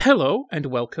Hello and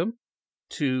welcome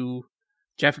to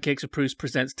Jaffa Cakes of Proust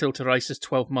presents Tilted Ice's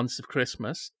 12 Months of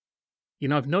Christmas. You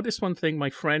know, I've noticed one thing. My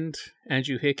friend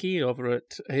Andrew Hickey over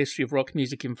at A History of Rock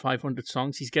Music in 500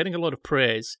 Songs, he's getting a lot of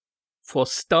praise for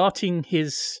starting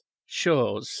his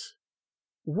shows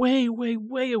way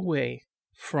away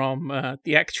from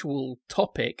the actual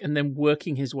topic and then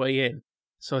working his way in.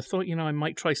 So I thought, I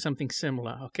might try something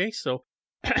similar. Okay, so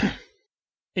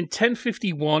in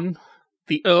 1051...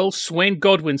 the Earl Sweyn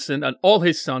Godwinson and all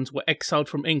his sons were exiled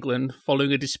from England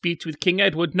following a dispute with King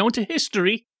Edward, known to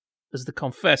history as the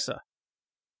Confessor.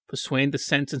 For Sweyn, the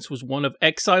sentence was one of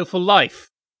exile for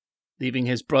life, leaving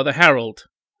his brother Harold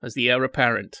as the heir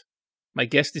apparent. My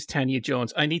guest is Tanya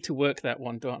Jones. I need to work that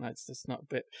one, don't I? It's not a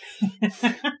bit...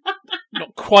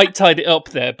 not quite tied it up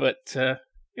there, but,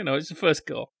 it's the first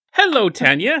go. Hello,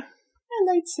 Tanya.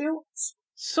 Hello, Tilt.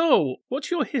 So,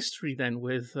 what's your history then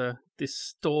with this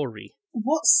story?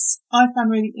 What I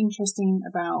found really interesting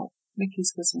about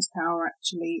Mickey's Christmas Carol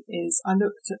actually is I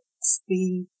looked at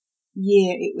the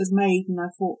year it was made and I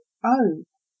thought, oh,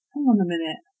 hang on a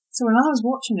minute. So when I was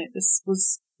watching it, this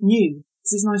was new.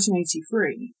 This is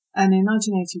 1983. And in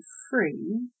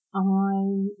 1983,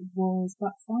 I was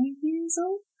about 5 years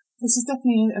old. This is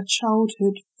definitely a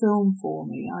childhood film for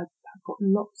me. I've got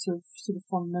lots of sort of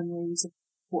fond memories of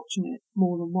watching it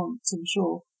more than once, I'm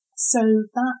sure. So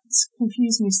that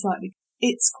confused me slightly.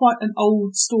 It's quite an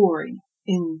old story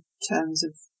in terms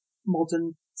of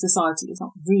modern society. It's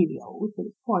not really old, but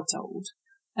it's quite old.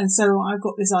 And so I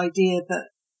got this idea that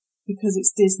because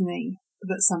it's Disney,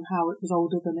 that somehow it was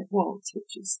older than it was,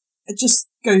 it just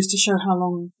goes to show how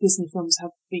long Disney films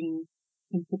have been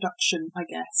in production, I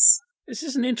guess. This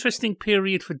is an interesting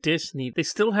period for Disney. They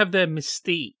still have their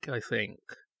mystique, I think.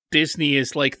 Disney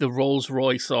is like the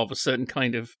Rolls-Royce of a certain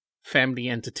kind of family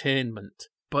entertainment,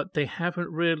 but they haven't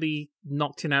really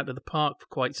knocked it out of the park for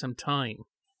quite some time.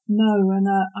 No, and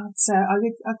I'd say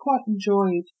I quite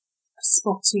enjoyed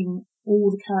spotting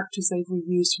all the characters they've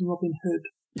reused from Robin Hood.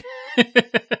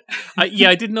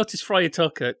 I did notice Friar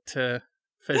Tuck at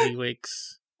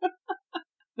Fezziwigs.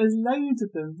 There's loads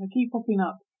of them. They keep popping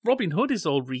up. Robin Hood is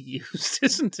all reused,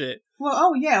 isn't it? Well,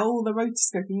 oh yeah, all the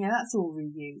rotoscoping, that's all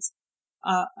reused.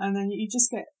 And then you just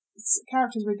get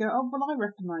characters where you go, oh, well, I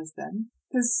recognise them,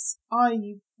 because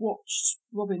I watched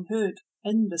Robin Hood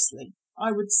endlessly.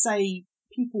 I would say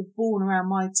people born around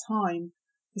my time,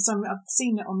 I've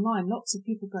seen it online, lots of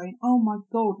people going, oh my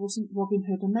God, wasn't Robin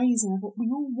Hood amazing? I thought, we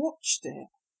all watched it.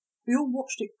 We all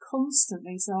watched it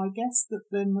constantly, so I guess that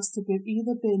there must have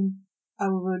either been a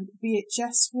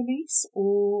VHS release,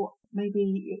 or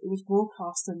maybe it was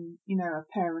broadcast and, a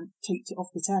parent taped it off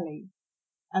the telly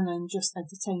and then just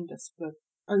entertained us for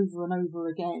over and over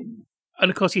again. And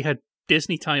of course you had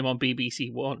Disney Time on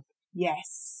BBC One.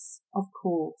 Yes, of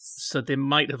course. So they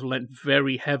might have lent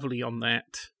very heavily on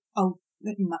that. Oh,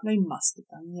 they must have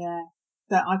done, yeah.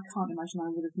 But I can't imagine I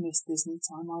would have missed Disney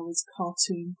Time. I was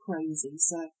cartoon crazy,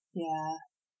 so yeah.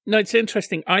 No, it's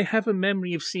interesting. I have a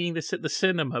memory of seeing this at the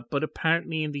cinema, but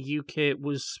apparently in the UK it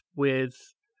was with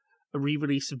a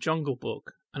re-release of Jungle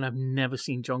Book, and I've never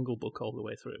seen Jungle Book all the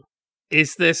way through.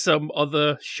 Is there some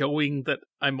other showing that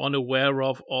I'm unaware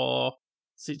of, or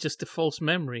is it just a false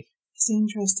memory? It's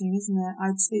interesting, isn't it?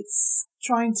 It's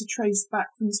trying to trace back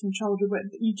things from childhood, but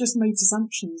you just made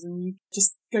assumptions, and it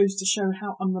just goes to show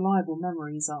how unreliable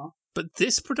memories are. But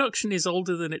this production is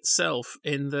older than itself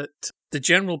in that the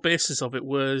general basis of it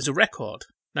was a record,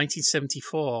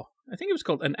 1974. I think it was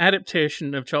called An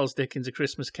Adaptation of Charles Dickens' A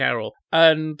Christmas Carol.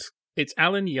 And it's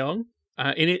Alan Young.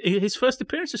 In his first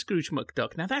appearance as Scrooge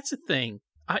McDuck. Now, that's a thing.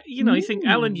 You think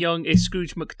Alan Young is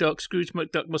Scrooge McDuck. Scrooge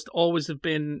McDuck must always have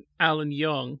been Alan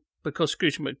Young, because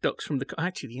Scrooge McDuck's from the...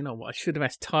 Actually, you know what? I should have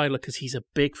asked Tyler, because he's a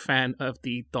big fan of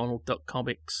the Donald Duck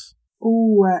comics.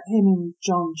 Oh, him and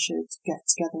John should get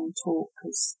together and talk,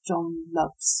 because John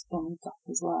loves Donald Duck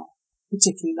as well.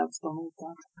 Particularly loves Donald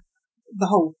Duck. The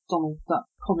whole Donald Duck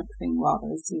comic thing,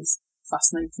 rather, is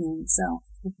fascinating in itself.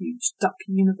 The huge duck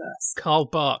universe. Carl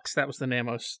Barks, that was the name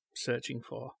I was searching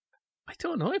for. I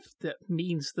don't know if that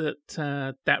means that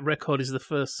that record is the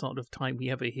first sort of time we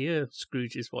ever hear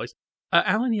Scrooge's voice.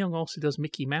 Alan Young also does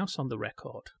Mickey Mouse on the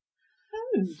record.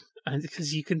 Oh. And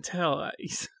because you can tell,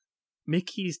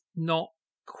 Mickey's not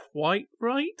quite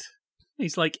right.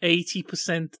 He's like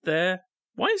 80% there.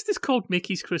 Why is this called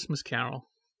Mickey's Christmas Carol?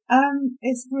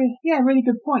 It's really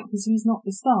good point, because he's not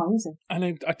the star, is he?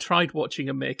 And I tried watching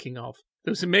a making of.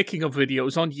 There was a making of video. It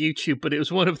was on YouTube, but it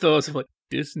was one of those of like,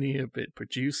 Disney have been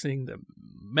producing the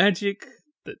magic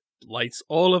that lights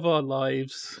all of our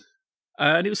lives.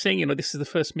 And it was saying, this is the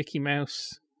first Mickey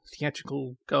Mouse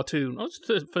theatrical cartoon, or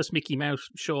the first Mickey Mouse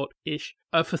short-ish,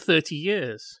 for 30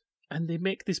 years. And they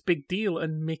make this big deal,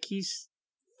 and Mickey's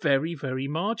very, very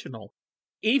marginal.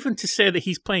 Even to say that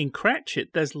he's playing Cratchit,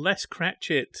 there's less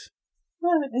Cratchit.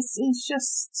 Well, it's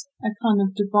just a kind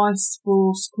of device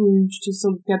for Scrooge to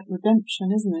sort of get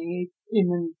redemption, isn't it?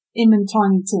 Him and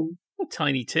Tiny Tim. Well,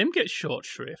 Tiny Tim gets short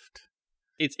shrift.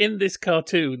 It's in this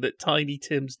cartoon that Tiny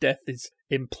Tim's death is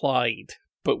implied,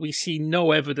 but we see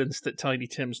no evidence that Tiny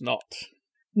Tim's not.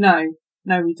 No,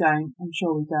 we don't. I'm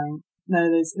sure we don't. No,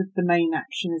 the main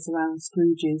action is around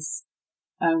Scrooge's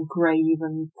grave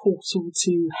and portal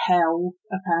to hell,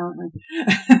 apparently.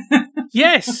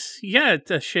 Yes, yeah,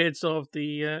 the shades of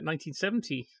the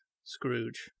 1970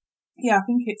 Scrooge. Yeah, I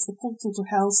think it's the portal to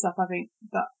hell stuff. I think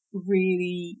that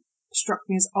really struck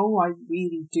me as, oh, I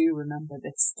really do remember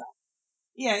this stuff.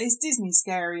 Yeah, it's Disney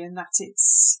scary in that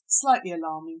it's slightly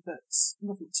alarming, but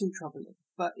nothing too troubling.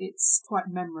 But it's quite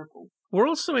memorable. We're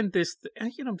also in this,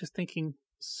 I'm just thinking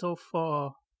so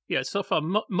far,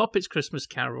 Muppets Christmas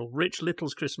Carol, Rich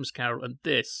Little's Christmas Carol, and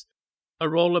this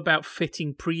are all about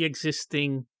fitting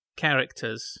pre-existing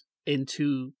characters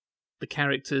into the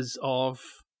characters of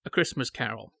A Christmas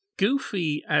Carol.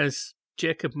 Goofy as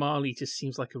Jacob Marley just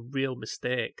seems like a real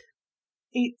mistake.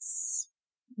 It's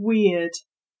weird.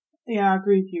 Yeah, I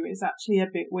agree with you. It's actually a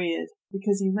bit weird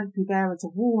because he's meant to be there as a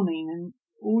warning, and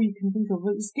all you can think of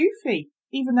is Goofy.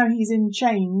 Even though he's in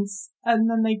chains, and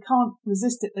then they can't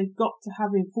resist it, they've got to have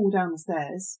him fall down the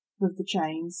stairs with the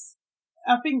chains.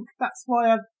 I think that's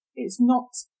why it's not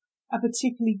a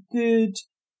particularly good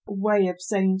way of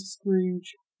saying to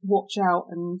Scrooge, watch out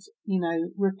and,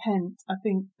 repent. I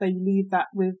think they leave that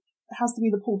with, it has to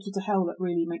be the portal to hell that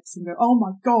really makes him go, oh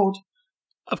my God.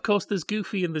 Of course, there's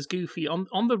Goofy and there's Goofy.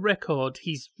 On the record,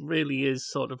 he really is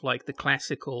sort of like the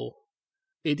classical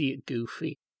idiot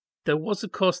Goofy. There was,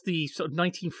 of course, the sort of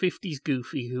 1950s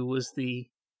Goofy, who was the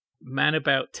man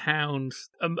about town,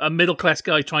 a middle-class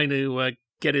guy trying to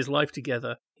get his life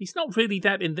together. He's not really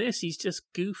that in this. He's just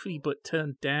Goofy, but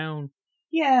turned down.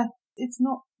 Yeah, it's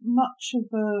not much of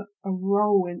a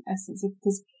role in essence,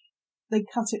 because they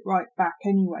cut it right back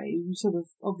anyway. You sort of,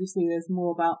 obviously there's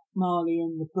more about Marley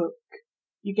in the book.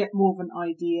 You get more of an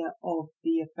idea of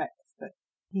the effect that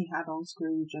he had on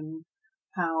Scrooge and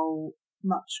how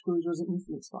much Scrooge was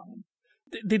influenced by him.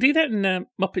 They do that in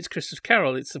Muppets Christmas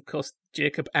Carol. It's, of course,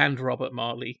 Jacob and Robert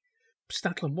Marley.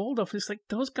 Statler and Waldorf, it's like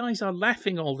those guys are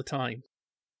laughing all the time.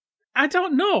 I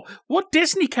don't know. What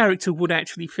Disney character would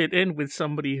actually fit in with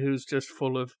somebody who's just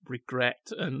full of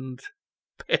regret and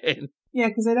pain? Yeah,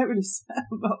 because they don't really set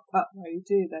them up that way,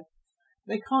 do they?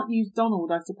 They can't use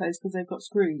Donald, I suppose, because they've got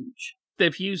Scrooge.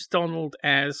 They've used Donald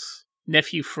as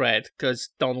nephew Fred, because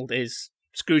Donald is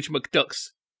Scrooge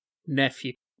McDuck's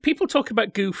nephew. People talk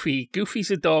about Goofy. Goofy's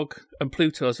a dog and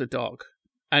Pluto's a dog.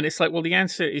 And it's like, well, the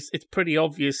answer is, it's pretty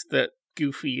obvious that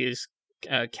Goofy is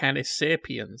Canis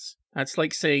sapiens. That's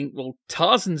like saying, well,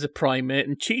 Tarzan's a primate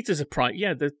and Cheetah's a primate.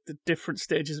 Yeah, the different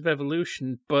stages of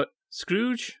evolution. But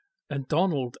Scrooge and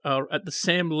Donald are at the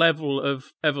same level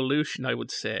of evolution, I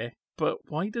would say. But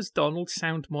why does Donald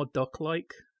sound more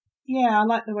duck-like? Yeah, I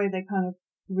like the way they kind of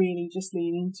really just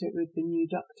lean into it with the new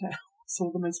DuckTales,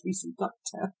 or the most recent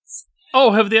DuckTales.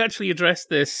 Oh, have they actually addressed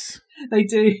this? They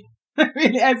do.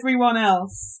 Really, everyone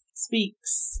else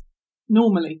speaks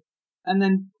normally. And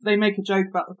then they make a joke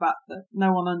about the fact that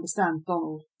no one understands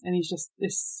Donald. And he's just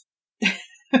this,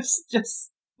 it's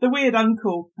just the weird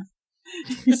uncle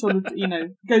who sort of,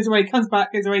 goes away, comes back,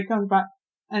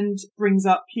 and brings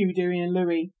up Huey, Dewey and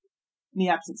Louie in the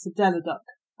absence of Della Duck,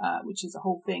 which is a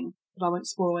whole thing, but I won't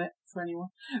spoil it for anyone.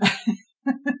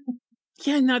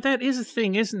 Yeah, no, that is a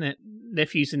thing, isn't it?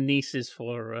 Nephews and nieces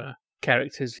for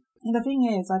characters. And the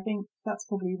thing is, I think that's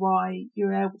probably why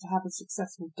you're able to have a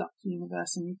successful duck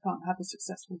universe and you can't have a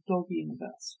successful dog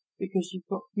universe. Because you've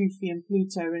got Goofy and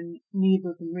Pluto and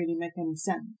neither of them really make any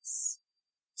sense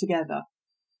together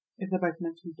if they're both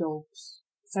meant to be dogs.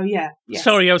 So yeah. Yes.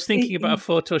 Sorry, I was thinking about a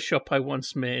Photoshop I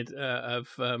once made of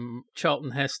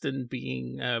Charlton Heston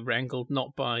being wrangled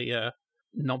not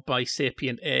by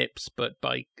sapient apes, but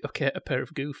by a pair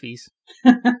of Goofies.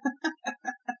 I've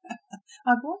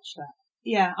watched that.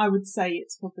 Yeah, I would say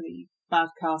it's probably bad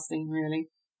casting, really.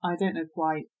 I don't know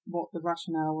quite what the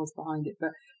rationale was behind it, but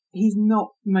he's not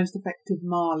the most effective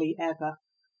Marley ever.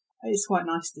 It's quite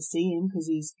nice to see him because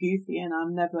he's Goofy, and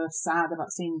I'm never sad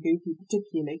about seeing Goofy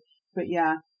particularly. But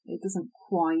yeah, it doesn't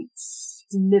quite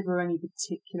deliver any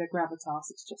particular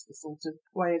gravitas. It's just a sort of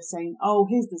way of saying, oh,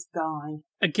 here's this guy.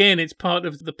 Again, it's part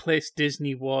of the place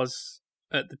Disney was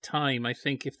at the time. I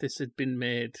think if this had been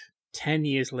made 10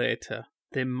 years later,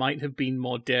 There might have been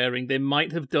more daring. They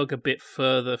might have dug a bit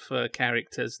further for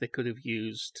characters they could have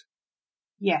used.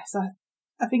 Yes,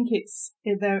 I think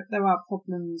there are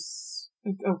problems,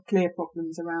 or clear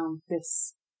problems around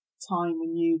this time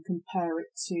when you compare it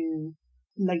to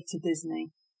later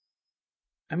Disney.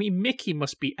 I mean, Mickey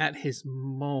must be at his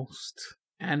most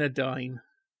anodyne.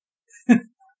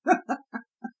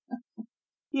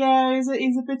 Yeah, he's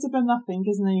a bit of a nothing,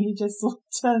 isn't he? He just sort of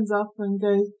turns up and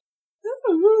goes.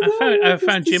 I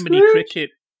found Jiminy Cricket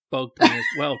bugged me as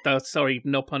well. Sorry,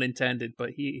 no pun intended,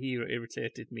 but he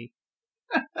irritated me.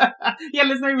 Yeah,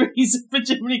 there's no reason for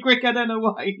Jiminy Cricket. I don't know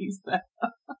why he's there.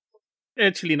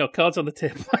 Actually, no, cards on the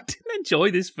table. I didn't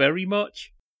enjoy this very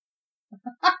much.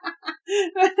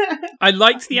 I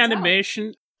liked the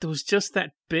animation. There was just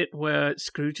that bit where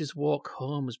Scrooge's walk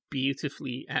home was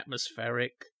beautifully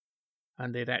atmospheric,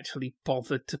 and they'd actually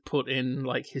bothered to put in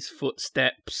like his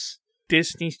footsteps.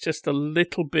 Disney's just a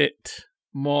little bit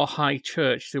more high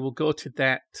church. They will go to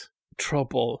that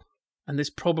trouble, and this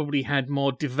probably had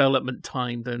more development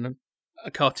time than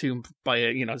a cartoon by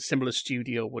a similar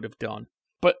studio would have done.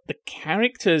 But the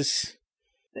characters,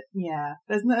 yeah,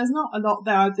 there's not a lot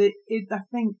there. I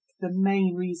think the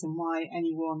main reason why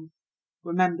anyone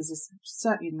remembers this,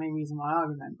 certainly the main reason why I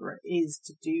remember it, is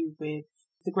to do with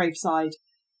the graveside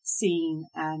scene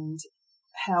and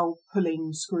Hell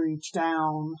pulling Scrooge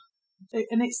down.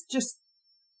 And it's just,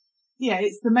 yeah,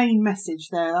 it's the main message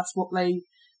there. That's what they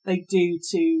do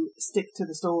to stick to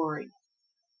the story.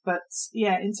 But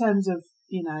yeah, in terms of,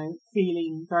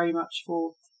 feeling very much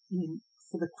for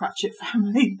the Cratchit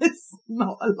family, there's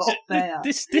not a lot there.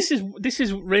 This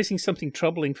is raising something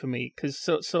troubling for me, because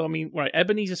so I mean, right,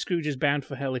 Ebenezer Scrooge is bound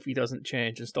for hell if he doesn't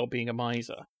change and stop being a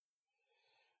miser.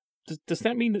 Does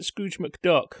that mean that Scrooge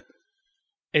McDuck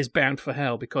is bound for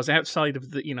hell because outside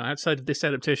of this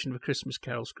adaptation of A Christmas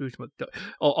Carol, Scrooge McDuck,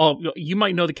 or you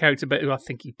might know the character better. I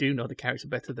think you do know the character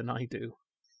better than I do.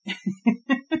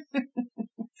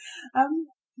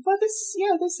 But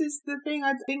this is the thing.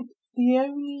 I think the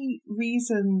only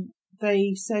reason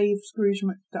they save Scrooge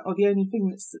McDuck, or the only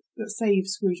thing that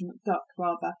saves Scrooge McDuck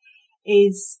rather,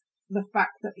 is the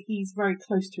fact that he's very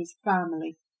close to his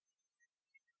family,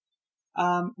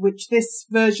 which this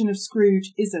version of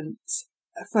Scrooge isn't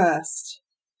at first.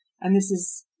 And this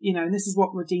is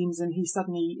what redeems him. He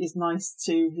suddenly is nice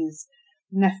to his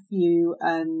nephew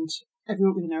and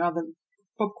everyone, other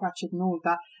Bob Cratchit and all of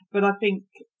that. But I think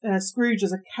Scrooge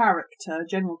as a character,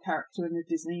 general character in the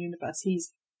Disney universe,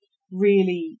 he's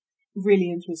really, really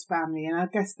into his family. And I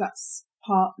guess that's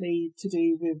partly to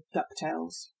do with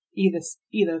DuckTales,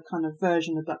 either kind of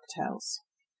version of DuckTales.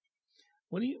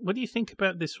 What do you think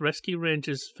about this Rescue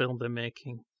Rangers film they're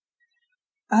making?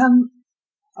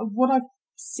 What I've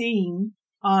seen,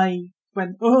 I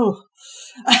went, oh.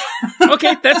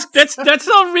 Okay, that's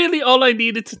not really all I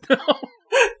needed to know.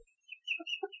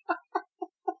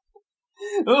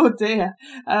 Oh dear.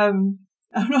 I'm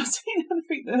not seeing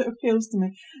anything that appeals to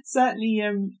me. Certainly,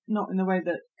 not in the way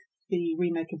that the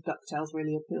remake of DuckTales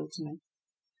really appealed to me.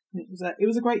 It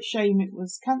was a great shame it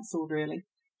was cancelled, really.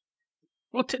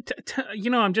 Well,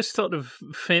 I'm just sort of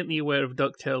faintly aware of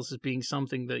DuckTales as being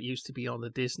something that used to be on the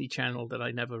Disney Channel that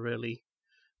I never really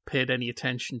paid any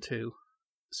attention to.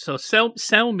 So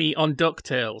sell me on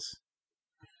DuckTales.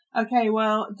 Okay,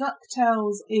 well,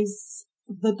 DuckTales is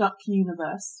the Duck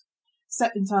universe.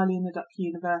 Set entirely in the Duck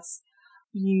universe.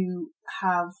 You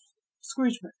have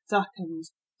Scrooge McDuck and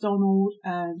Donald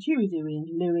and Huey, Dewey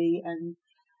and Louie and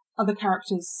other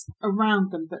characters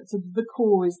around them, but the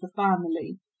core is the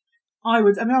family. I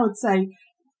would say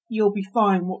you'll be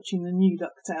fine watching the new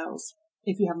DuckTales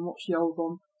if you haven't watched the old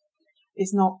one.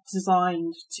 It's not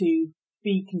designed to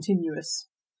be continuous.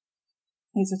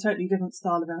 It's a totally different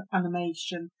style of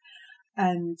animation,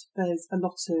 and there's a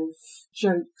lot of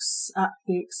jokes at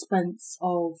the expense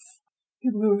of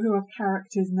people who are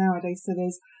characters nowadays. So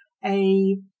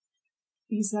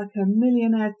he's like a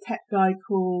millionaire tech guy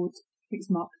called, I think it's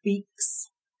Mark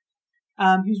Beeks,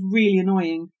 who's really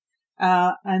annoying.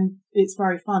 And it's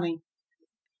very funny.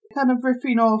 Kind of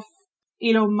riffing off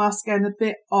Elon Musk and a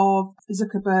bit of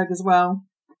Zuckerberg as well.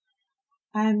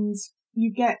 And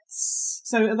you get,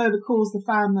 so although the core's the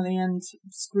family and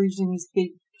Scrooge in his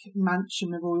big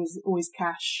mansion with always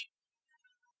cash,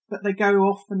 but they go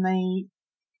off and they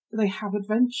have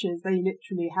adventures. They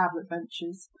literally have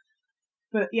adventures.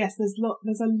 But yes, there's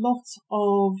a lot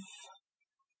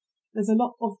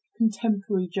of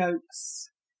contemporary jokes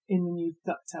in the new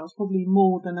DuckTales, probably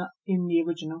more than in the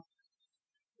original.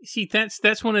 See,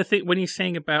 that's one of the things when you're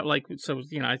saying about I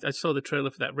saw the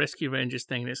trailer for that Rescue Rangers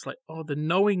thing, and it's like, oh, the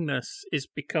knowingness is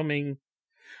becoming.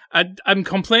 I'm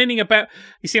complaining about.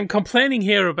 You see, I'm complaining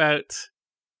here about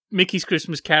Mickey's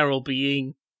Christmas Carol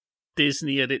being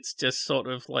Disney, and it's just sort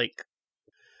of like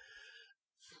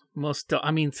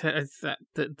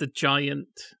the giant,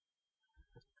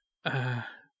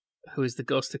 who is the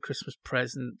ghost of Christmas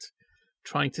Present,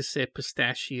 trying to say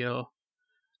pistachio,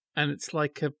 and it's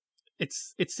like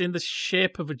it's in the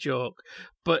shape of a joke,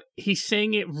 but he's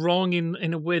saying it wrong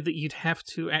in a way that you'd have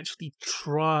to actually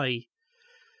try.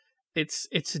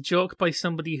 It's a joke by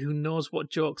somebody who knows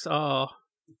what jokes are.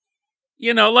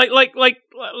 You know,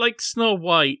 like Snow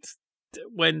White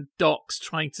when Doc's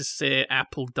trying to say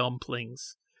apple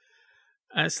dumplings.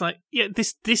 And it's like, yeah,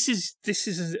 this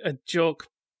is a joke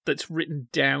that's written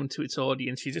down to its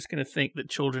audience. You're just going to think that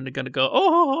children are going to go,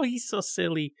 "Oh, he's so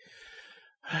silly."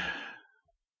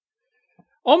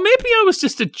 Or maybe I was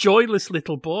just a joyless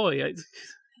little boy.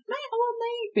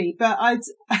 Maybe, but I'd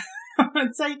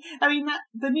say, I mean, that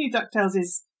the new DuckTales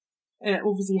is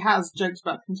obviously has jokes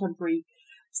about contemporary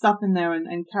stuff in there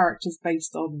and characters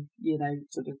based on, you know,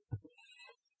 sort of,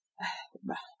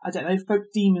 I don't know, folk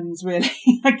demons, really.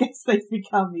 I guess they've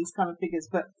become these kind of figures,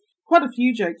 but quite a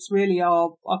few jokes really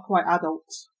are quite adult.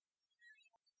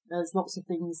 There's lots of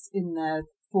things in there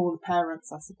for the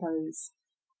parents, I suppose.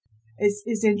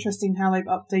 It's interesting how they've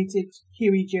updated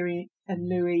Huey, Dewey and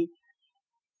Louie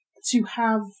to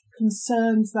have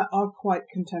concerns that are quite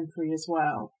contemporary as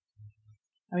well.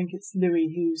 I think it's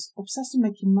Louie who's obsessed with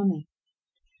making money.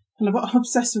 Kind of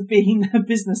obsessed with being a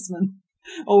businessman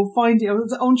or finding an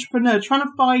entrepreneur, trying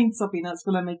to find something that's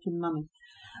going to make him money.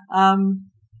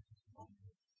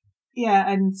 Yeah,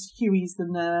 and Huey's the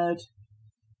nerd.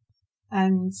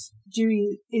 And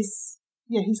Dewey is,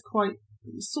 yeah, he's quite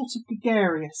sort of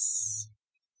gregarious.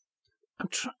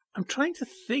 I'm trying to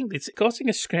think. It's causing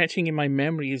a scratching in my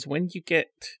memory is when you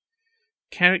get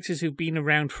characters who've been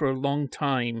around for a long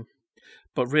time,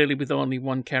 but really with only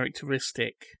one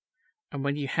characteristic. And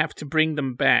when you have to bring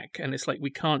them back, and it's like,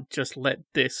 we can't just let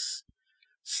this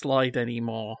slide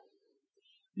anymore.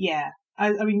 Yeah.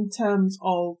 I mean, in terms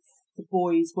of the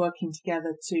boys working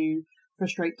together to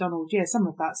frustrate Donald, yeah, some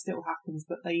of that still happens,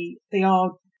 but they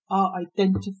are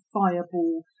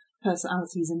identifiable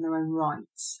personalities in their own right.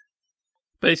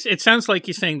 But it sounds like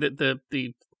you're saying that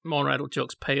the more adult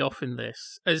jokes pay off in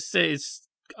this.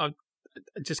 I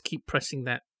just keep pressing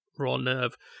that raw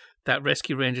nerve. That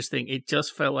Rescue Rangers thing, it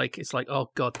just felt like it's like, oh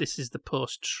God, this is the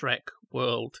post-Shrek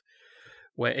world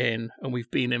we're in, and we've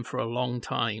been in for a long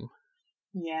time.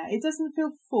 Yeah, it doesn't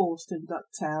feel forced in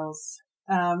DuckTales.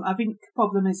 I think the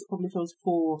problem is it probably feels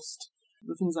forced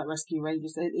with things like Rescue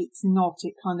Rangers. It's not,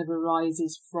 it kind of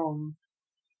arises from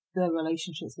the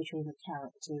relationships between the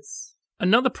characters.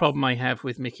 Another problem I have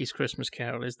with Mickey's Christmas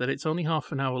Carol is that it's only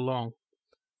half an hour long.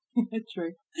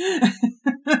 True.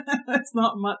 There's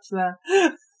not much there.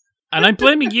 And I'm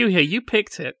blaming you here. You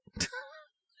picked it.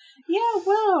 Yeah,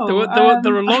 well,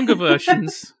 there are longer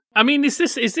versions. I mean, is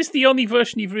this the only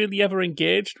version you've really ever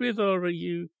engaged with, or are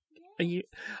you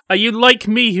like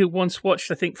me, who once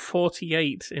watched, I think,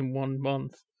 48 in 1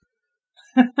 month?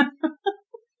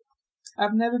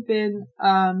 I've never been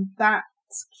that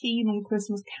keen on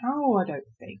Christmas Carol, I don't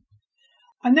think.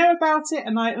 I know about it,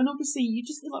 and obviously you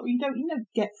just like you don't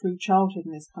get through childhood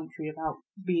in this country without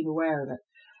being aware of it.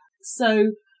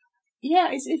 So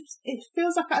yeah, it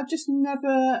feels like I've just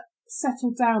never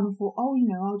settled down and thought, oh,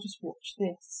 I'll just watch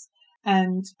this.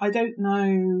 And I don't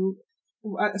know.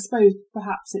 I suppose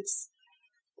perhaps it's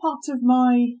part of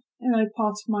my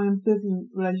ambivalent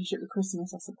relationship with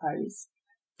Christmas, I suppose.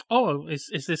 Oh,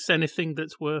 is this anything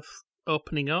that's worth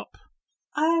opening up?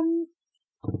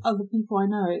 Other people I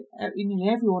know,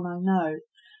 everyone I know,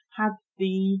 had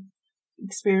the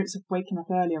experience of waking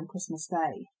up early on Christmas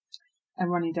Day and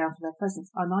running down for their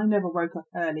presents, and I never woke up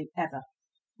early ever.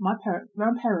 My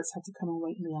parents had to come and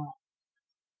wake me up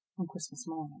on Christmas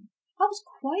morning. I was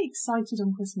quite excited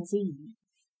on Christmas Eve,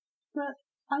 but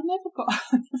I never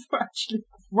actually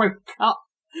woke up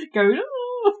going,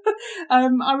 oh!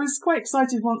 I was quite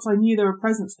excited once I knew there were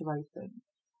presents to open.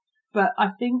 But I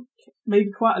think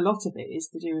maybe quite a lot of it is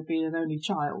to do with being an only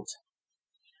child.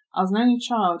 I was an only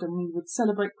child, and we would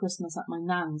celebrate Christmas at my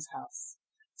nan's house.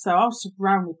 So I was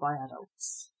surrounded by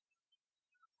adults.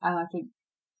 And I think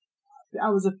I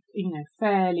was a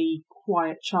fairly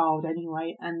quiet child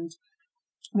anyway, and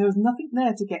there was nothing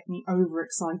there to get me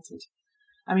overexcited.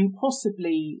 I mean,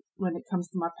 possibly when it comes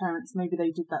to my parents, maybe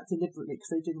they did that deliberately because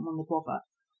they didn't want to bother,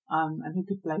 and who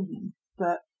could blame them?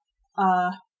 But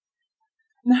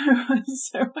no,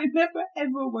 so I never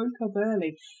ever woke up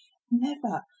early,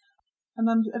 never. And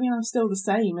I'm still the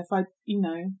same. If I've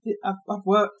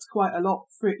worked quite a lot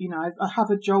for, I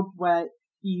have a job where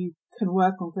you can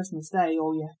work on Christmas Day,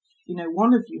 or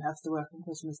one of you has to work on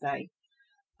Christmas Day,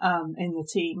 in the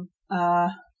team.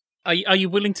 Are you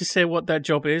willing to say what that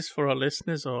job is for our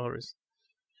listeners, or is?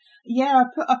 Yeah,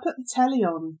 I put the telly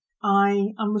on.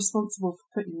 I'm responsible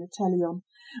for putting the telly on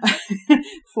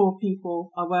for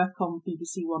people. I work on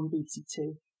BBC One, BBC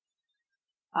Two.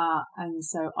 And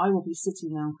so I will be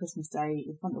sitting there on Christmas Day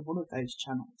in front of one of those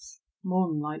channels, more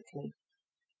than likely.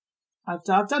 I've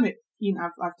done it,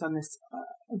 I've done this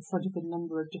in front of a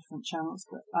number of different channels,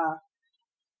 but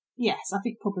yes, I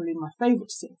think probably my favourite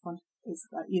to sit in front of is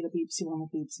either BBC One or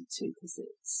BBC Two, because it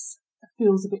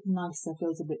feels a bit nicer,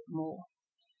 feels a bit more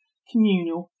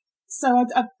communal. So,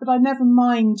 but I never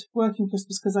mind working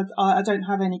Christmas because I don't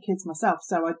have any kids myself,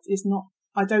 so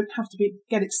I don't have to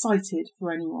get excited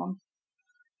for anyone.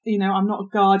 I'm not a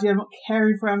guardian, I'm not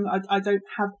caring for them. I don't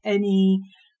have any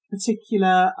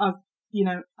particular, I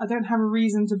don't have a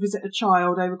reason to visit a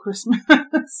child over Christmas.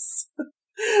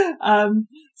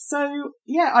 So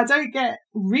yeah, I don't get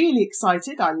really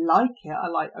excited. I like it. I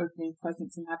like opening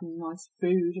presents and having nice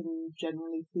food and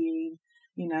generally feeling,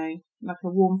 like a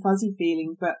warm fuzzy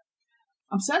feeling, but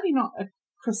I'm certainly not a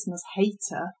Christmas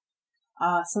hater.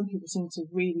 Some people seem to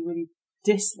really, really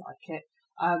dislike it.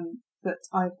 But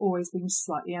I've always been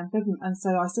slightly ambivalent. And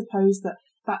so I suppose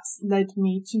that's led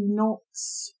me to not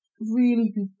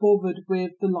really be bothered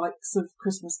with the likes of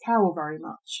Christmas Carol very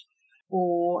much,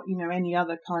 or, any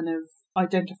other kind of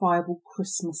identifiable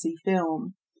Christmassy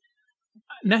film.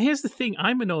 Now, here's the thing.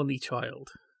 I'm an only child,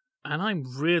 and I'm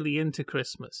really into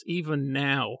Christmas, even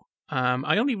now.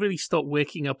 I only really stopped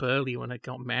waking up early when I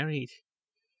got married.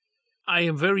 I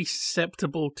am very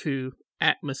susceptible to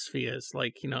atmospheres,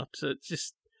 to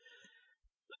just...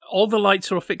 all the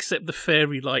lights are off except the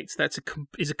fairy lights.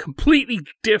 Is a completely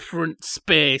different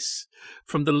space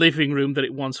from the living room that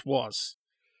it once was.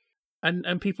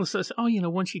 And people sort of say,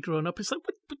 once you're grown up, it's like,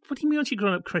 what do you mean once you're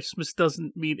grown up? Christmas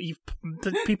doesn't mean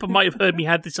people might have heard me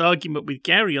had this argument with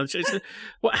Gary on show.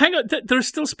 Well, hang on, there are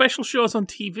still special shows on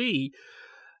TV.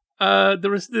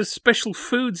 There's special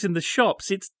foods in the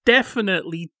shops. It's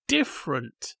definitely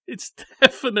different. It's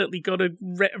definitely got a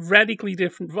radically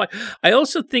different vibe. I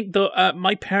also think that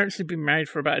my parents had been married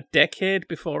for about a decade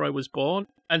before I was born,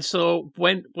 and so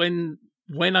when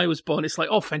I was born, it's like,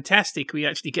 oh, fantastic! We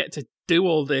actually get to do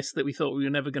all this that we thought we were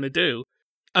never going to do.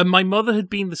 And my mother had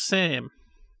been the same.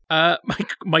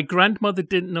 My grandmother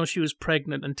didn't know she was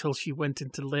pregnant until she went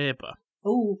into labour.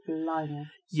 Oh, blimey.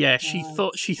 Yeah, she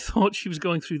thought she was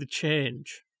going through the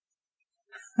change.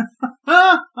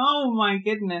 Oh my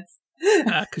goodness.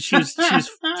 Because she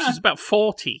was about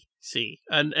 40, see.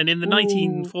 And in the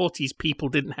 1940s, people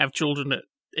didn't have children at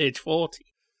age 40.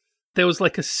 There was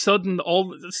like a sudden,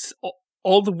 all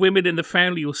the women in the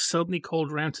family were suddenly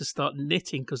called around to start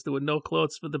knitting because there were no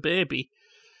clothes for the baby.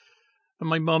 And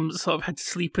my mum sort of had to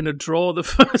sleep in a drawer the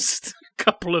first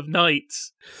couple of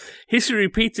nights. History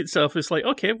repeats itself. It's like,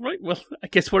 okay, right, well, I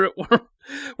guess we're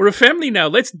a family now.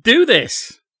 Let's do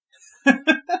this.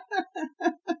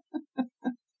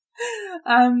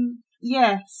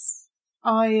 Yes,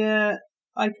 I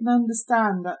can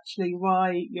understand actually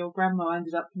why your grandma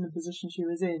ended up in the position she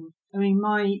was in. I mean,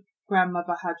 my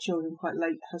grandmother had children quite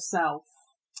late herself,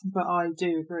 but I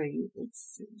do agree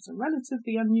it's a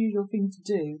relatively unusual thing to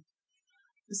do.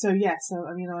 So I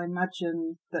mean, I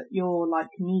imagine that you're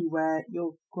like me, where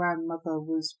your grandmother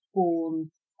was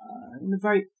born in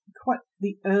quite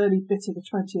the early bit of the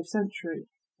 20th century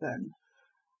then.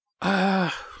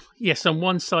 Yes, on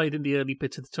one side in the early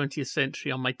bit of the 20th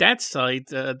century. On my dad's side,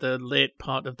 the late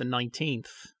part of the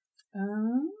 19th.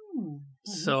 Oh.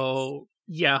 So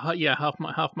half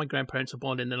my grandparents were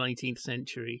born in the 19th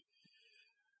century.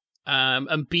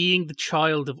 And being the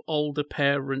child of older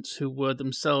parents who were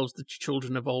themselves the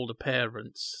children of older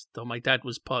parents, though my dad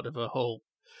was part of a whole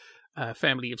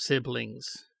family of siblings,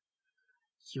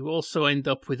 you also end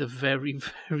up with a very,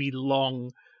 very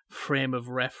long frame of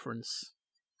reference.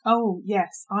 Oh,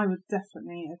 yes, I would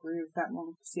definitely agree with that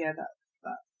one, because,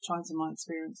 that chimes in my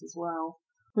experience as well,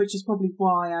 which is probably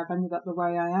why I've ended up the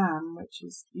way I am, which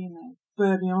is,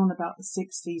 burning on about the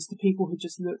 60s to people who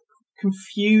just look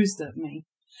confused at me.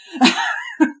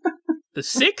 The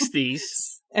 60s?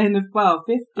 And 50,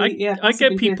 I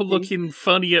get people 50. looking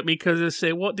funny at me because they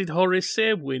say, what did Horace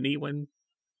say, Winnie, when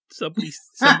somebody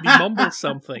mumbles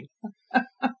something?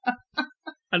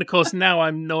 And of course, now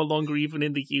I'm no longer even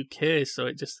in the UK,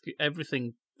 so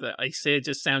everything that I say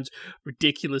just sounds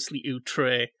ridiculously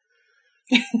outre.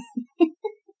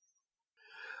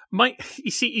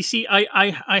 You see,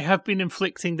 I have been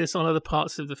inflicting this on other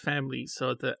parts of the family,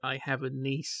 so that I have a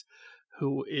niece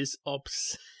who is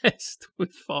obsessed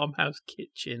with Farmhouse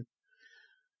Kitchen.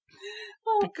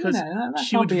 Well, because that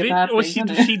she can't would be a bad thing, can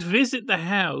it? she'd visit the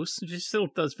house. She still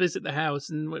does visit the house,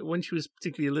 and when she was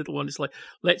particularly a little one, it's like,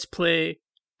 let's play,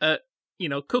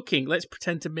 cooking. Let's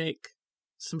pretend to make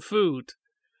some food.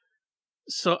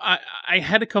 So I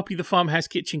had a copy of the Farmhouse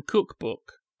Kitchen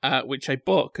cookbook, which I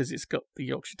bought because it's got the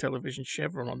Yorkshire Television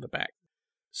chevron on the back.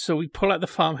 So we pull out the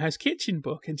Farmhouse Kitchen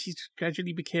book, and she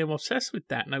gradually became obsessed with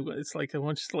that. And it's like I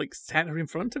once just sat her in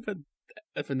front of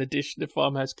an edition of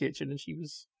Farmhouse Kitchen, and she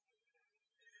was.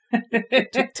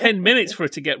 It took 10 minutes for her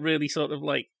to get really sort of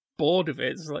bored of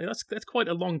it. It's like that's quite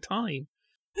a long time.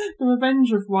 The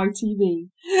Revenge of YTV.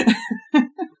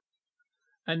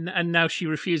 And now she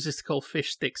refuses to call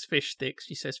fish sticks.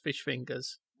 She says fish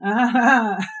fingers.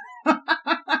 Oh,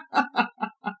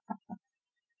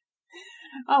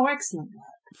 excellent work.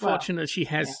 Fortunately, she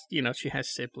has, she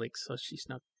has siblings, so she's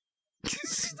not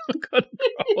going to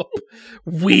grow up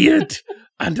weird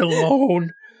and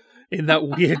alone in that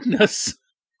weirdness.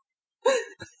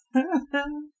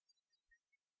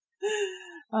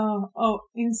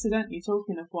 Incidentally,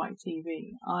 talking of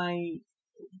YTV, I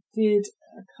did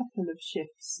a couple of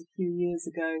shifts a few years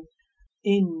ago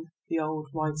in the old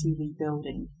YTV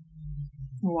building,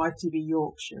 or YTV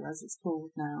Yorkshire as it's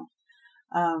called now.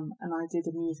 And I did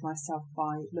amuse myself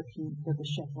by looking for the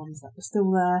chevrons that were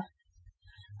still there.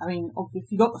 I mean, obviously,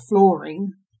 you got the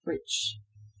flooring, which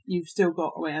you've still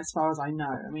got, as far as I know.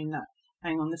 I mean,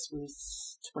 this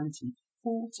was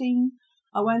 2014.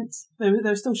 I went, there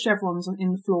were still chevrons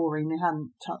in the flooring, they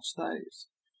hadn't touched those.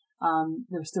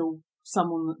 There was still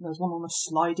there was one on a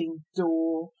sliding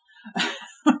door.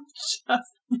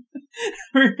 Just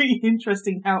really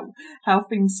interesting how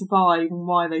things survive and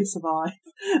why they survive.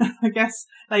 I guess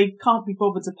they can't be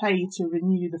bothered to pay to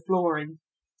renew the flooring.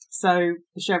 So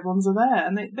the chevrons are there,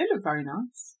 and they look very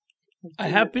nice. I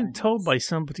have been told by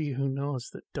somebody who knows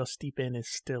that Dusty Bin is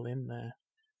still in there.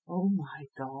 Oh my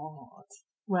God.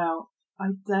 Well,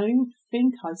 I don't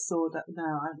think I saw that. No,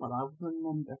 I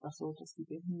remember if I saw Dusty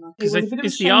Bin. Because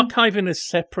is the archive in a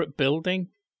separate building?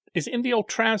 Is it in the old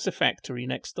trouser factory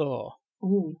next door?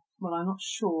 Oh, well, I'm not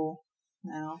sure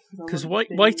now. Because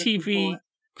YTV...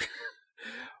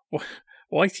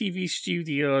 YTV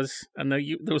Studios, and there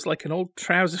was an old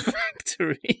trouser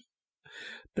factory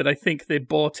that I think they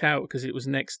bought out because it was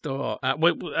next door.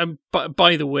 But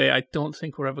by the way, I don't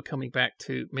think we're ever coming back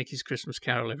to Mickey's Christmas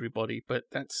Carol, everybody. But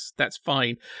that's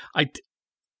fine.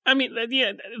 I mean,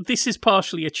 yeah, this is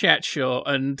partially a chat show,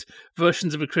 and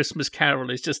Versions of a Christmas Carol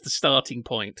is just the starting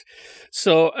point.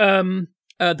 So,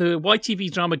 the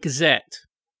YTV drama Gazette,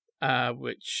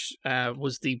 which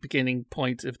was the beginning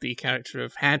point of the character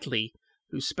of Hadley,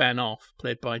 who span off,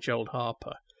 played by Joel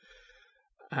Harper.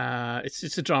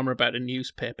 It's a drama about a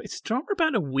newspaper. It's a drama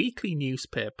about a weekly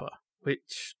newspaper,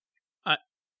 which I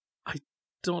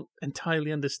don't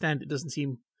entirely understand. It doesn't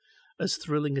seem as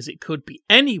thrilling as it could be.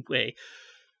 Anyway,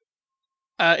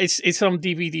 it's on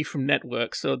DVD from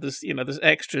Network, so there's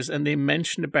extras, and they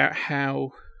mention about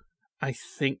how I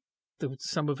think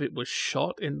some of it was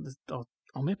shot in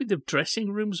or maybe the dressing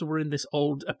rooms were in this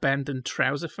old abandoned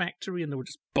trouser factory, and there were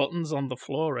just buttons on the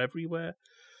floor everywhere.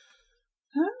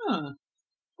 Oh,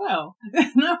 well,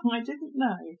 no, I didn't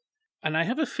know. And I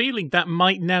have a feeling that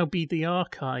might now be the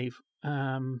archive,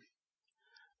 and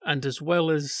as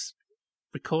well as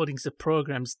recordings of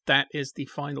programs, that is the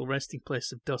final resting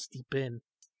place of Dusty Bin.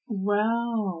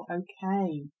 Well,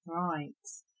 okay, right.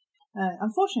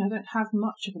 Unfortunately, I don't have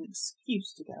much of an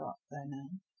excuse to go up there now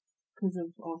because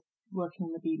of working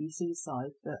on the BBC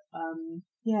side. But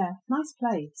yeah, nice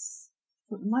place,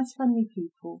 nice friendly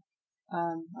people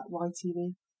at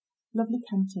YTV. Lovely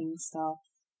canteen staff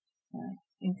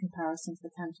in comparison to the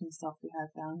canteen staff we had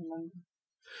down in London.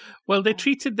 Well, they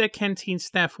treated their canteen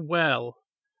staff well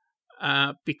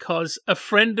because a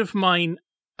friend of mine,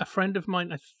 I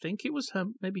think it was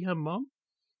maybe her mum,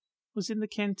 was in the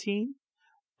canteen,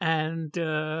 and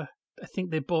I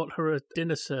think they bought her a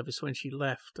dinner service when she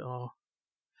left,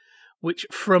 which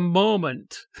for a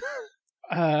moment,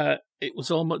 it was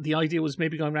almost, the idea was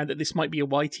maybe going around that this might be a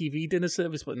YTV dinner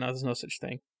service, but no, there's no such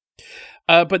thing.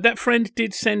 But that friend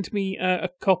did send me a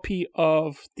copy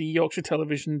of the Yorkshire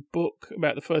Television book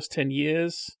about the first 10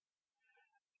 years,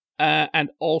 and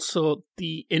also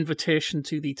the invitation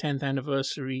to the 10th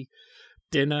anniversary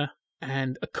dinner,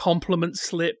 and a compliment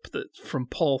slip from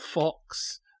Paul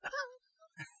Fox.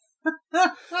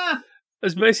 It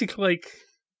was basically like,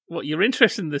 what, you're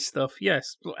interested in this stuff?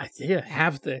 Yes. Well, here,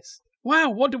 have this. Wow,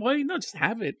 why not just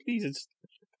have it? Please, I'm just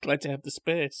glad to have the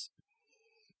space.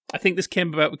 I think this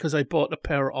came about because I bought a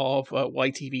pair of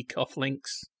YTV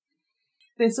cufflinks.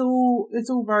 It's all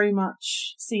very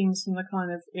much scenes from the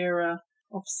kind of era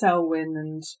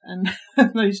Selwyn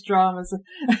and those dramas,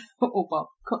 or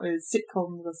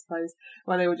sitcoms, I suppose,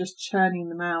 where they were just churning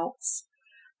them out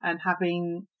and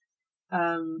having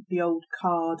the old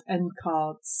end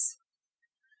cards.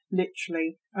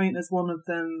 Literally, I think there's one of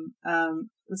them.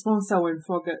 There's one Selwyn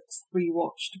Froggatt we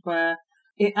watched where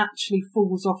it actually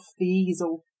falls off the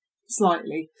easel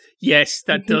slightly. Yes,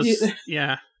 that does.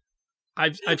 Yeah,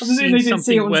 I've seen something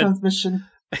see it on where transmission.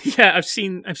 Yeah, I've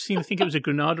seen. I think it was a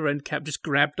Granada end cap just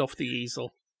grabbed off the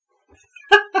easel,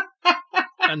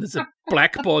 and there's a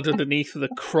blackboard underneath with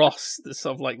a cross that's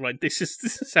sort of like, right, this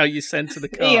is how you center the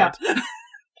card. Here.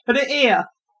 Put it here.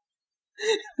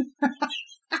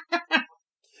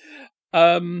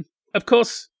 Of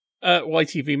course,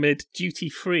 YTV made Duty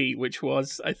Free, which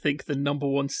was, I think, the number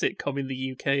one sitcom in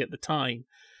the UK at the time,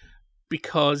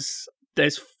 because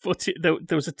there's footage. There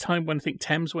was a time when I think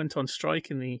Thames went on strike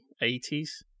in the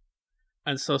 80s,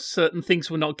 and so certain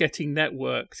things were not getting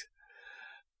networked,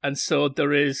 and so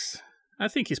there is. I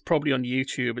think it's probably on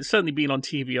YouTube. It's certainly been on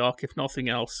TV Arc, if nothing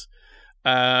else.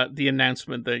 The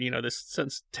announcement that, this certain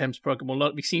Thames program will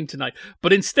not be seen tonight.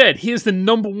 But instead, here's the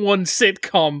number one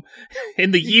sitcom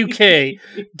in the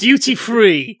UK, Duty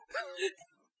Free.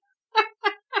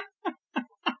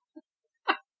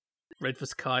 Red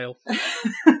vs. Kyle.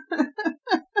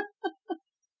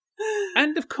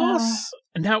 And of course,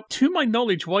 now, to my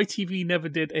knowledge, YTV never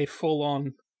did a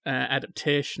full-on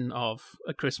adaptation of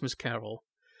A Christmas Carol.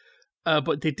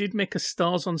 But they did make a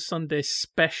Stars on Sunday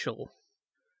special,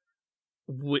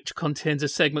 which contains a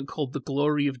segment called The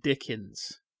Glory of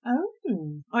Dickens. Oh.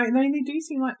 They do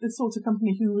seem like the sort of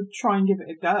company who would try and give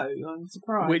it a go. I'm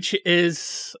surprised. Which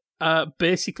is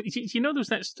basically... there was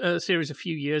that series a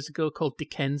few years ago called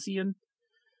Dickensian,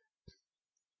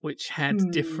 which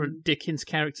had different Dickens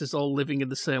characters all living in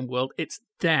the same world. It's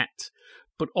that,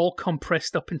 but all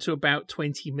compressed up into about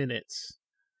 20 minutes.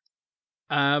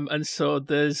 And so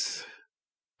there's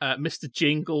Mr.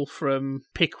 Jingle from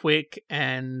Pickwick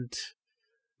and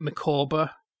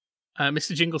Micawber.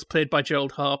 Mr. Jingle's played by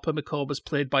Gerald Harper. Micawber's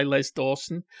played by Les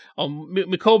Dawson.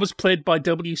 Micawber's played by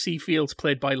W.C. Fields,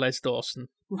 played by Les Dawson.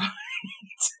 Right.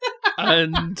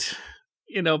 And,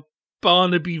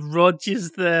 Barnaby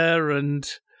Rogers there, and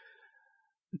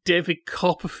David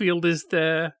Copperfield is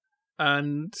there,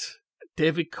 and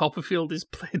David Copperfield is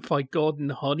played by Gordon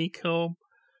Honeycomb.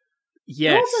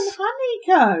 Yes. Gordon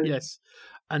Honeycomb? Yes.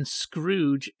 And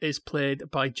Scrooge is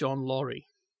played by John Laurie.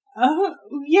 Oh,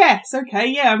 yes, okay,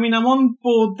 yeah, I'm on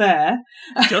board there.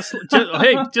 Just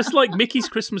like Mickey's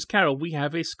Christmas Carol, we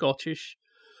have a Scottish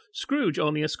Scrooge,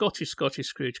 only a Scottish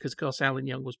Scrooge, because, of course, Alan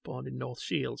Young was born in North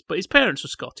Shields, but his parents were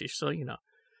Scottish, so,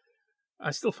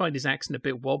 I still find his accent a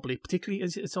bit wobbly, particularly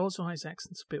as it's also his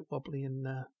accent's a bit wobbly in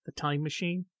The Time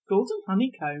Machine. Gordon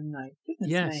Honeycomb, though.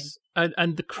 Yes,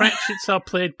 and the Cratchits are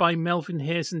played by Melvin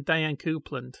Hayes and Diane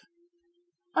Coupland.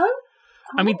 Oh.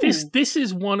 I mean, this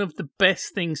is one of the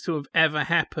best things to have ever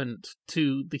happened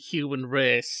to the human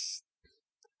race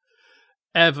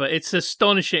ever. It's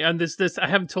astonishing, and there's this. I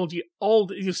haven't told you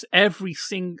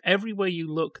everywhere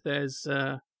you look, there's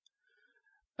a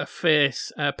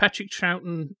face. Patrick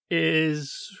Troughton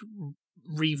is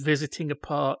revisiting a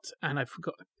part, and I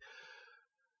forgot.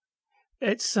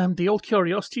 It's the old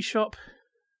Curiosity Shop.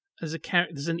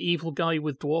 There's an evil guy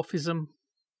with dwarfism.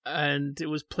 And it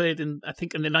was played in the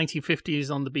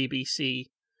 1950s on the BBC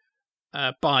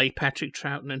by Patrick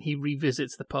Troughton, and he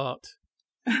revisits the part.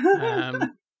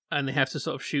 And they have to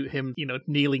sort of shoot him,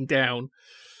 kneeling down.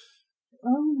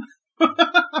 Oh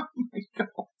my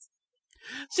God.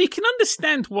 So you can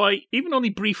understand why, even only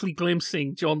briefly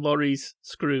glimpsing John Laurie's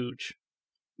Scrooge,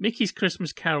 Mickey's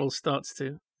Christmas Carol starts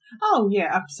to... Oh, yeah,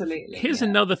 absolutely. Here's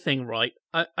another thing, right?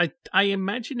 I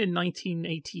imagine in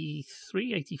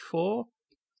 1983, 84...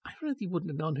 I really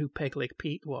wouldn't have known who Peg Leg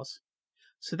Pete was.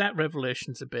 So that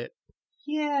revelation's a bit...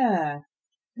 Yeah.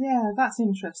 Yeah, that's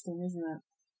interesting, isn't it?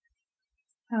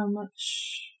 How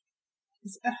much...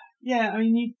 yeah,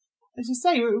 as you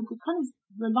say, we're kind of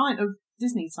reliant of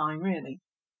Disney time, really.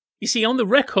 You see, on the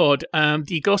record,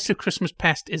 the Ghost of Christmas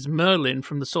Past is Merlin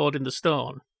from The Sword in the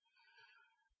Stone.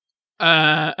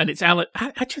 And it's Alan...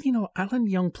 Actually, Alan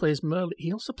Young plays Merlin.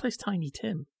 He also plays Tiny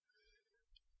Tim.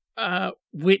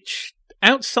 Which...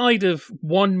 Outside of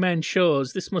one-man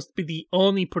shows, this must be the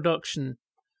only production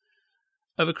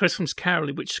of A Christmas Carol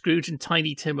in which Scrooge and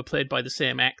Tiny Tim are played by the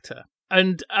same actor.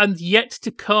 And yet to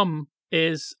come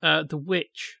is the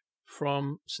witch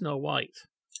from Snow White.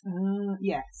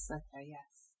 Yes, okay,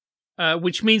 yes.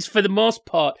 Which means, for the most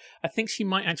part, I think she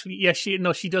might actually...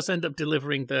 she does end up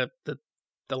delivering the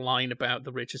line about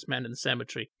the richest men in the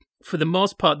cemetery. for the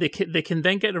most part, they can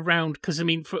then get around, because, I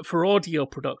mean, for audio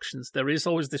productions, there is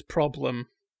always this problem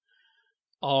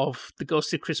of The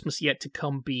Ghost of Christmas Yet to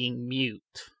Come being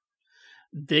mute.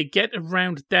 They get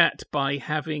around that by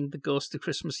having The Ghost of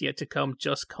Christmas Yet to Come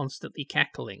just constantly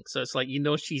cackling. So it's like,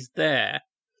 she's there.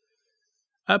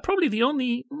 Probably the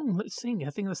only, let's see, I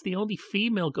think that's the only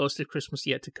female Ghost of Christmas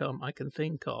Yet to Come I can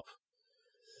think of.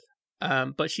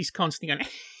 But she's constantly going...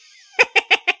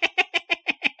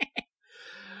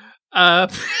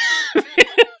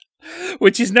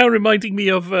 which is now reminding me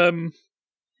of Madam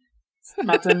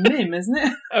Mim, isn't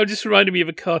it? Oh, just reminded me of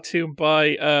a cartoon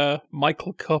by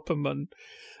Michael Copperman,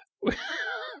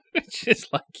 which is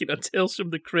like, Tales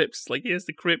from the Crypt. It's like, here's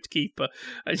the Crypt Keeper,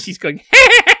 and she's going,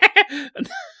 and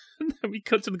then we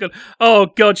cut to the gun. Oh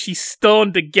God, she's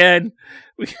stoned again.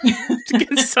 We have to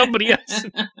get somebody else.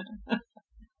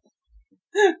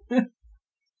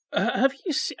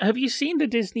 Have you seen the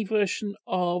Disney version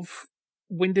of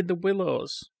Wind in the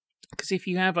Willows? Because if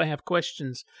you have, I have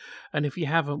questions, and if you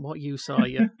haven't, what use are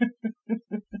you?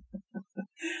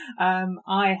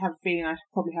 I have a feeling I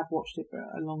probably have watched it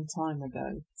a long time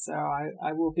ago, so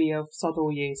I will be of sod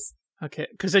or use. Okay,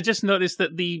 because I just noticed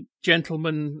that the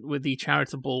gentleman with the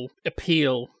charitable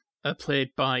appeal are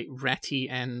played by Ratty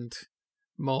and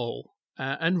Mole,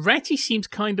 and Ratty seems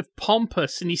kind of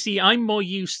pompous, and you see, I'm more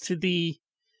used to the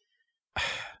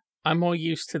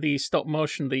stop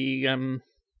motion, the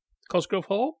Cosgrove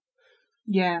Hall.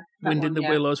 Yeah, Wind in the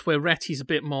Willows, where Ratty's a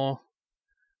bit more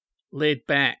laid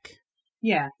back.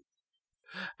 Yeah.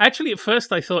 Actually, at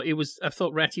first I thought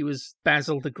Ratty was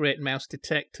Basil the Great Mouse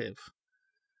Detective,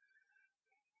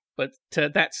 but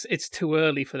it's too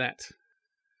early for that.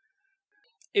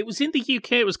 It was in the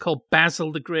UK. It was called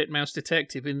Basil the Great Mouse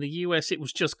Detective. In the US, it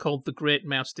was just called The Great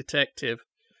Mouse Detective,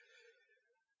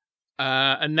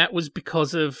 and that was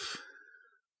because of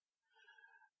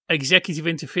executive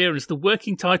interference. The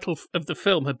working title of the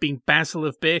film had been Basil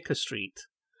of Baker Street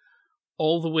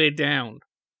all the way down,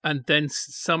 and then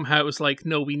somehow it was like,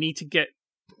 no, we need to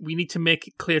make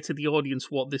it clear to the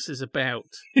audience what this is about.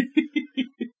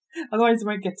 Otherwise I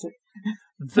won't get it.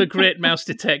 The Great Mouse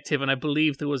Detective, and I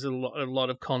believe there was a lot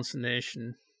of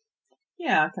consonation.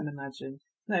 Yeah, I can imagine.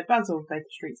 No, Basil of Baker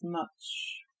Street's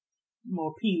much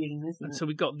more appealing, isn't And it? so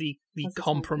we got the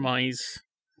compromise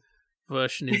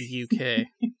version in the UK.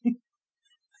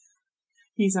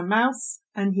 He's a mouse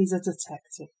and he's a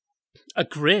detective. A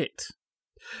great.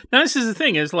 Now this is the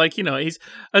thing, is like, he's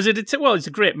he's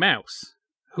a great mouse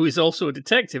who is also a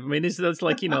detective. I mean, that's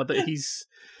like,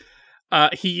 that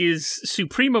he is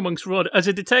supreme amongst rodents. As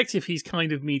a detective, he's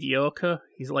kind of mediocre.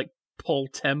 He's like Paul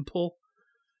Temple.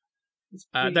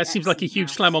 That seems like a huge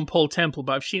slam on Paul Temple,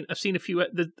 but I've seen at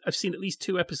least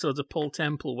 2 episodes of Paul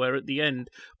Temple where at the end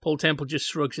Paul Temple just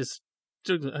shrugs his.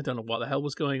 I don't know what the hell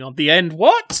was going on. The end,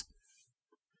 what?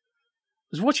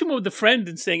 I was watching one with a friend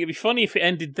and saying it'd be funny if it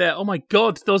ended there. Oh my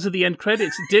God, those are the end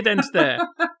credits. It did end there.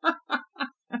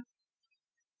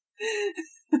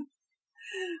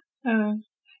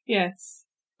 Yes.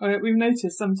 We've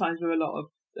noticed sometimes with a lot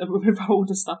of with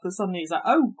older stuff that suddenly it's like,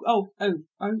 oh,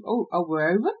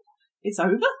 we're over? It's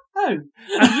over? Oh.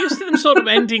 I'm used to them sort of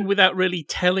ending without really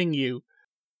telling you.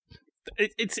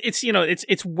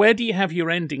 It's where do you have your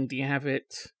ending? Do you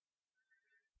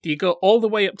go all the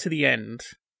way up to the end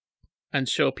and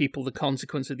show people the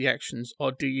consequence of the actions,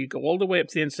 or do you go all the way up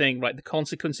to the end saying, right, the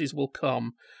consequences will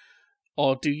come,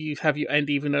 or do you have your end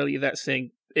even earlier that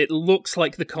saying it looks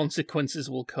like the consequences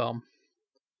will come?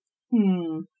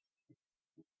 I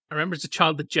remember as a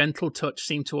child, The Gentle Touch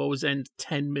seemed to always end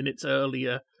 10 minutes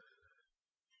earlier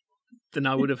than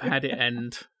I would have had it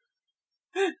end.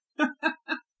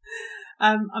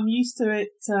 I'm used to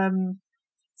it.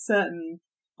 Certain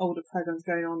older programs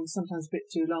going on sometimes a bit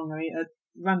too long. I mean,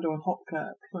 Randall and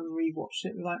Hopkirk, when we rewatched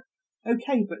it, we're like,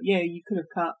 okay, but yeah, you could have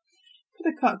cut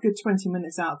a good 20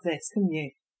 minutes out of this, couldn't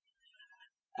you?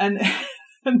 And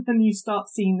and then you start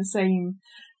seeing the same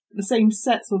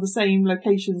sets or the same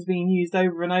locations being used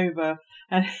over and over,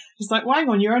 and it's like, well, hang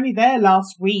on, you're only there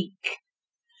last week.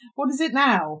 What is it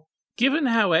now? Given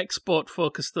how export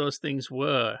focused those things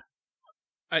were,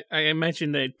 I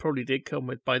imagine they probably did come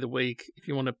with, by the way, if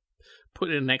you want to put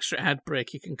in an extra ad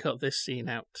break, you can cut this scene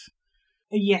out.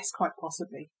 Yes, quite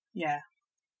possibly. Yeah.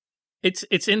 It's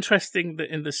interesting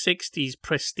that in the 60s,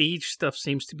 prestige stuff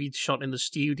seems to be shot in the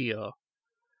studio,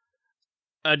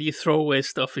 and your throwaway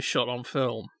stuff is shot on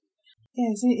film.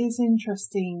 Yes, it is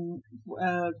interesting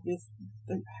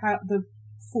how the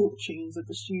fortunes of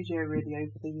the studio really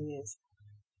over the years.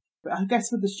 But I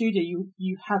guess with the studio,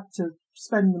 you had to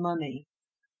spend the money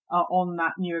on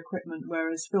that new equipment,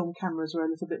 whereas film cameras were a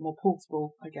little bit more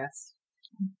portable, I guess.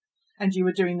 And you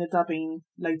were doing the dubbing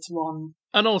later on.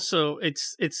 And also,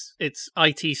 it's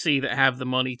ITC that have the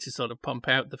money to sort of pump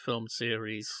out the film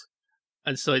series.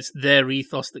 And so it's their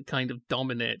ethos that kind of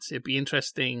dominates. It'd be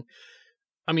interesting.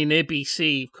 I mean,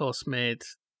 ABC, of course, made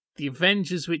The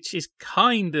Avengers, which is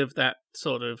kind of that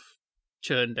sort of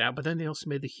churned out. But then they also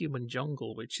made The Human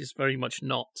Jungle, which is very much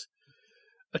not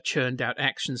a churned out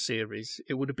action series.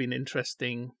 It would have been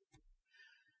interesting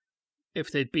if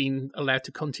they'd been allowed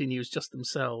to continue as just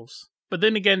themselves. But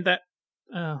then again,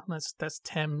 that's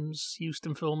Thames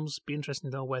Houston Films. Be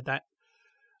interesting to know where that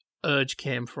urge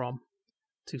came from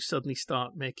to suddenly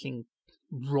start making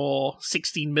raw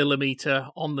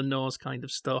 16mm on the nose kind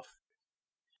of stuff.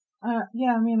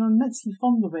 Yeah, I mean, I'm immensely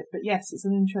fond of it, but yes, it's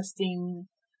an interesting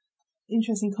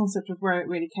concept of where it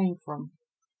really came from.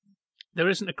 There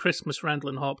isn't a Christmas Randall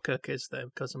and Hopkirk, is there?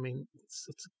 Because I mean, it's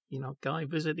a guy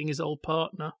visiting his old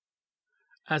partner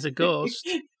as a ghost.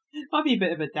 Might be a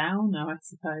bit of a downer, I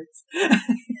suppose.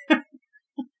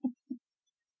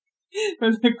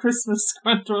 With the Christmas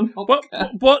Randall and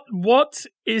Hopkirk. What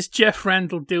is Jeff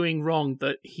Randall doing wrong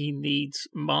that he needs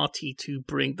Marty to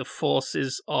bring the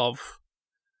forces of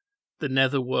the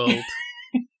Netherworld?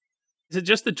 Is it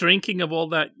just the drinking of all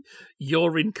that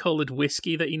urine-coloured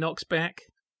whiskey that he knocks back?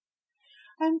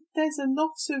 And there's a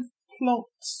lot of plot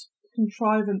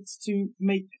contrivance to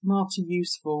make Marty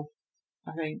useful,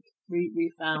 I think,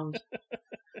 we found.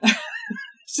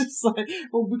 It's just like,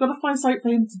 well, we've got to find something for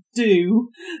him to do,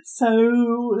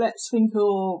 so let's think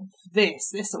of this.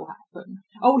 This will happen.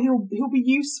 Oh, he'll be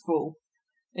useful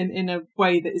in a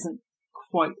way that isn't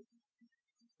quite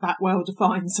that well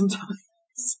defined sometimes.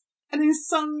 And in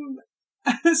some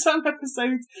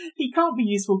episodes, he can't be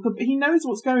useful, but he knows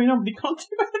what's going on, but he can't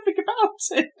do anything about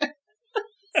it.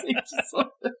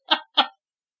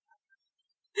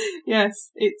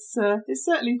 Yes, it's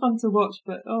certainly fun to watch,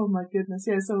 but oh my goodness,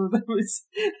 yeah, some of them was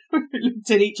we looked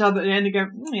at each other at the end and go,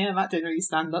 yeah, that didn't really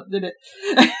stand up, did it?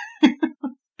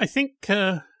 I think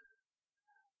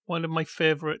one of my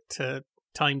favourite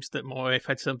times that my wife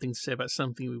had something to say about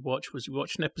something we watched was we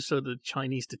watched an episode of The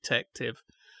Chinese Detective,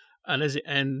 and as it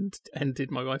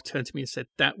ended, my wife turned to me and said,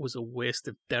 "That was a waste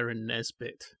of Darren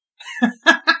Nesbitt."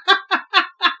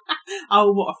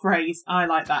 Oh, what a phrase. I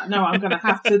like that. No, I'm going to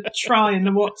have to try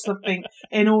and watch something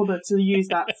in order to use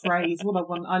that phrase. What a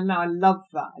one. I love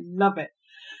that. I love it.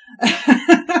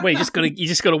 Well, you just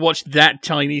got to watch That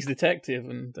Chinese Detective.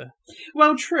 And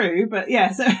Well, true, but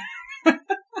yes.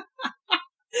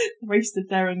 Wasted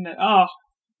Darren. Oh,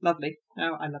 lovely.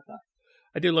 Oh, I love that.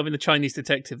 I do love in The Chinese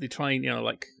Detective, they try and,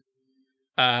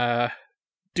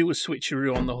 do a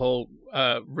switcheroo on the whole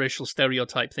racial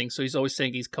stereotype thing. So he's always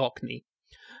saying he's Cockney.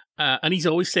 And he's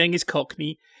always saying he's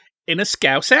Cockney in a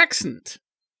Scouse accent.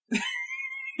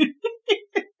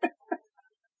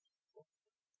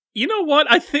 You know what?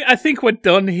 I think we're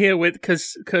done here with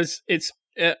because it's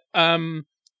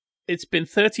been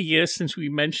 30 years since we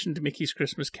mentioned Mickey's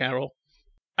Christmas Carol,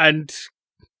 and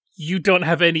you don't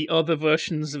have any other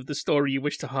versions of the story you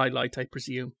wish to highlight, I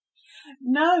presume.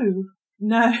 No.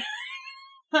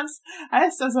 As I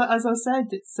said,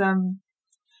 it's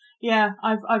yeah,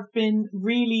 I've been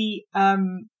really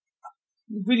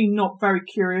really not very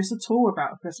curious at all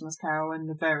about A Christmas Carol and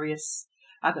the various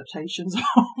adaptations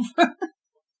of.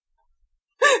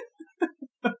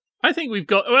 I think we've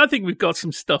got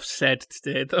some stuff said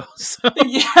today, though. So.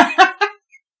 Yeah.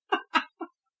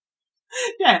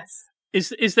 Yes.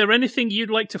 Is there anything you'd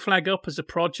like to flag up as a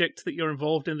project that you're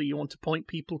involved in that you want to point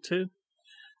people to?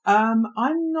 I'm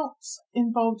not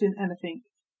involved in anything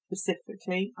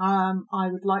specifically. I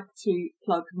would like to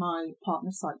plug my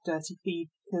partner site, Dirty Feed,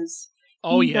 because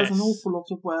he does an awful lot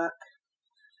of work,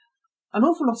 an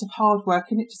awful lot of hard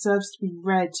work, and it deserves to be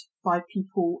read by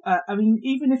people. I mean,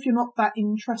 even if you're not that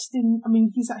interested in, I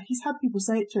mean, he's had people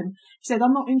say it to him. He said,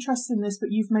 "I'm not interested in this,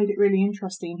 but you've made it really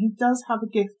interesting." He does have a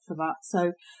gift for that.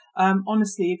 So,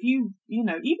 honestly, if even if you're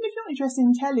not interested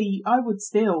in telly, I would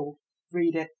still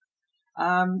read it.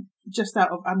 Just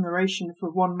out of admiration for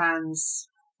one man's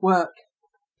work.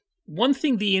 One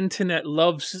thing the internet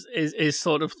loves is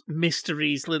sort of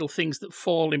mysteries, little things that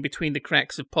fall in between the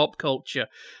cracks of pop culture.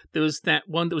 There was that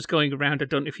one that was going around, I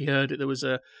don't know if you heard it, there was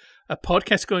a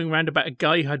podcast going around about a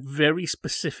guy who had very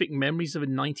specific memories of a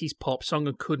 90s pop song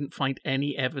and couldn't find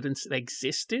any evidence that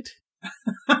existed.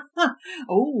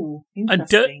 Oh,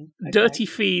 interesting. And Dirty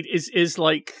Feed is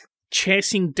like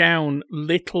chasing down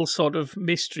little sort of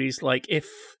mysteries, like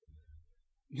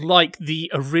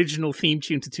the original theme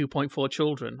tune to 2.4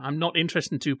 Children. I'm not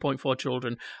interested in 2.4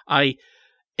 Children. I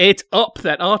ate up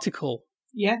that article.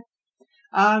 Yeah.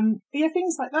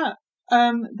 Things like that.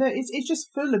 it's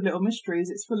just full of little mysteries.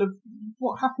 It's full of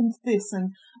what happened to this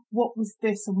and what was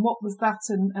this and what was that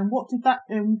and what did that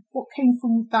and what came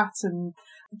from that, and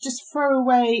just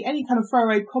any kind of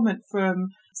throwaway comment from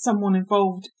someone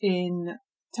involved in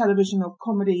television or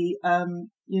comedy. John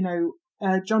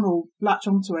will latch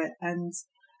onto it and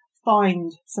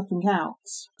find something out,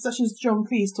 such as John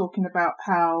Cleese talking about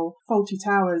how Fawlty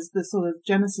Towers, the sort of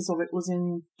genesis of it was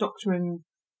in Doctor on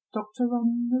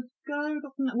the Go,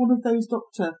 one of those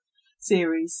Doctor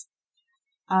series,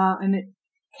 and it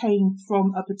came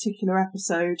from a particular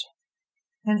episode.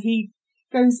 And he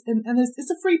goes and there's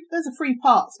a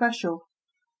 3-part special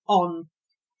on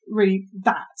really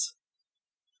that,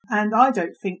 and I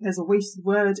don't think there's a wasted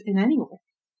word in any of it.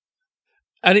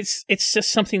 And it's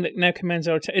just something that now commands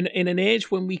our attention. In an age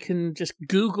when we can just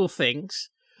Google things,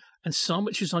 and so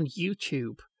much is on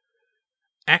YouTube,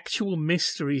 actual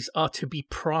mysteries are to be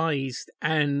prized,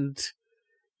 and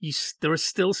there are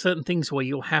still certain things where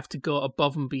you'll have to go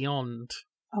above and beyond.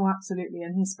 Oh, absolutely,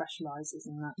 and he specialises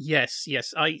in that. Yes.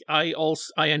 I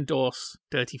endorse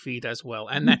Dirty Feed as well,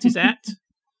 and that is at.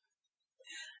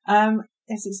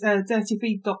 Yes, it's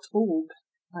dirtyfeed.org,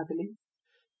 I believe.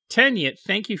 Tanya,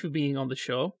 thank you for being on the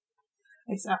show.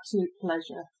 It's an absolute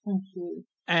pleasure. Thank you.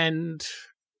 And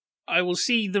I will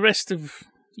see the rest of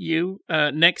you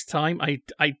next time. I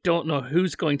don't know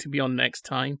who's going to be on next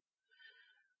time.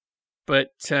 But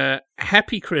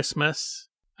happy Christmas,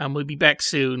 and we'll be back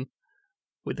soon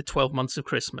with the 12 months of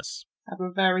Christmas. Have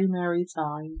a very merry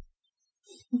time.